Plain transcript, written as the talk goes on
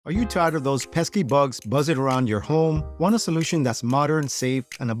Are you tired of those pesky bugs buzzing around your home? Want a solution that's modern, safe,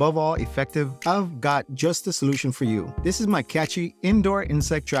 and above all effective? I've got just the solution for you. This is my Katchy Indoor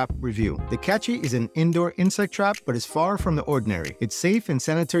Insect Trap review. The Katchy is an indoor insect trap, but is far from the ordinary. It's safe and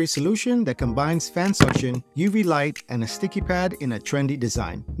sanitary solution that combines fan suction, UV light, and a sticky pad in a trendy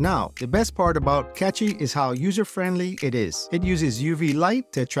design. Now, the best part about Katchy is how user-friendly it is. It uses UV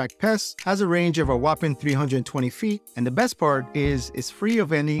light to attract pests, has a range of a whopping 320 feet, and the best part is it's free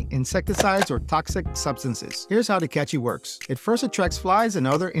of any insecticides or toxic substances. Here's how the Katchy works. It first attracts flies and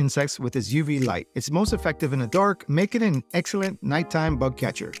other insects with its UV light. It's most effective in the dark, making it an excellent nighttime bug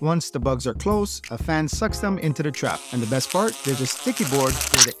catcher. Once the bugs are close, a fan sucks them into the trap. And the best part, there's a sticky board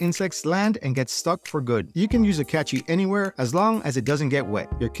where the insects land and get stuck for good. You can use a Katchy anywhere as long as it doesn't get wet.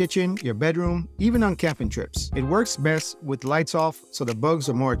 Your kitchen, your bedroom, even on camping trips. It works best with lights off, so the bugs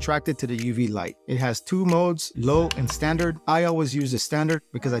are more attracted to the UV light. It has two modes, low and standard. I always use the standard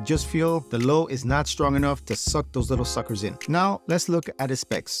because I just feel the low is not strong enough to suck those little suckers in. Now, let's look at its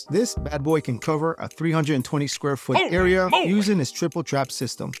specs. This bad boy can cover a 320 square foot area using its triple trap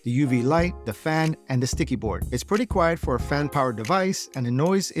system, the UV light, the fan, and the sticky board. It's pretty quiet for a fan-powered device, and the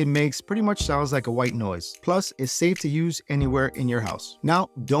noise it makes pretty much sounds like a white noise. Plus, it's safe to use anywhere in your house.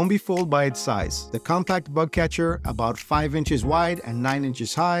 Now, don't be fooled by its size. The compact bug catcher, about 5 inches wide and 9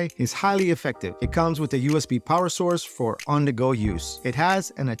 inches high, is highly effective. It comes with a USB power source for on-the-go use. It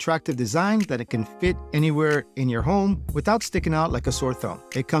has an attractive design that it can fit anywhere in your home without sticking out like a sore thumb.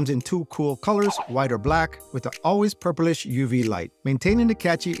 It comes in two cool colors, white or black, with the always purplish UV light. Maintaining the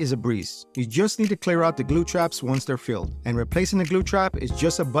Katchy is a breeze. You just need to clear out the glue traps once they're filled, and replacing the glue trap is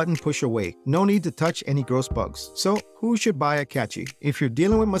just a button push away. No need to touch any gross bugs. So, who should buy a Katchy? If you're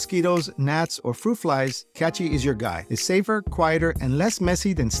dealing with mosquitoes, gnats, or fruit flies, Katchy is your guy. It's safer, quieter, and less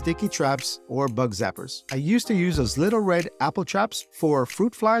messy than sticky traps or bug zappers. I used to use those little red apple traps for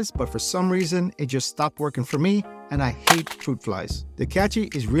fruit flies, but for some reason, it just stopped working for me, and I hate fruit flies. The Katchy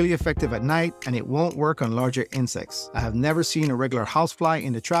is really effective at night, and it won't work on larger insects. I have never seen a regular housefly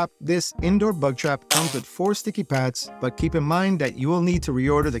in the trap. This indoor bug trap comes with 4 sticky pads, but keep in mind that you will need to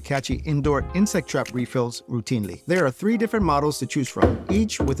reorder the Katchy Indoor Insect Trap refills routinely. There are 3 different models to choose from,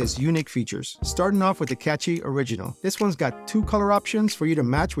 each with its unique features. Starting off with the Katchy Original. This one's got 2 color options for you to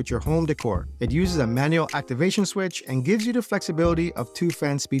match with your home decor. It uses a manual activation switch and gives you the flexibility of 2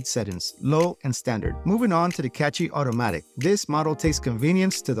 fan speed settings, low and standard. Moving on to the Katchy Automatic. This model takes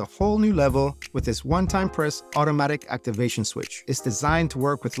convenience to the whole new level with its one-time press automatic activation switch. It's designed to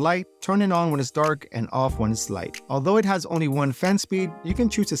work with light, turning on when it's dark and off when it's light. Although it has only 1 fan speed, you can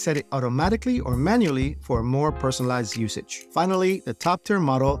choose to set it automatically or manually for more personalized usage. Finally, the top-tier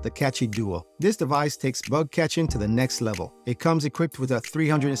model, the Katchy Duo. This device takes bug catching to the next level. It comes equipped with a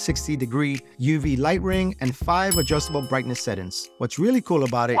 360-degree UV light ring and 5 adjustable brightness settings. What's really cool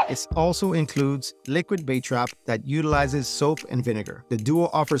about it, it also includes liquid bait trap that utilizes soap and vinegar. The Duo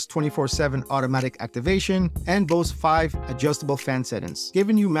offers 24/7 automatic activation and boasts 5 adjustable fan settings,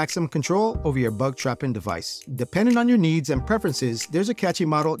 giving you maximum control over your bug trapping device. Depending on your needs and preferences, there's a Katchy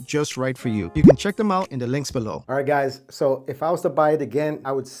model just right for you. You can check them out in the links below. All right, guys, so if I was to buy it again,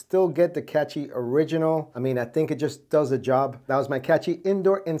 I would still get the Katchy Original. I mean, I think it just does the job. That was my Katchy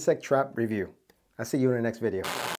Indoor Insect Trap review. I'll see you in the next video.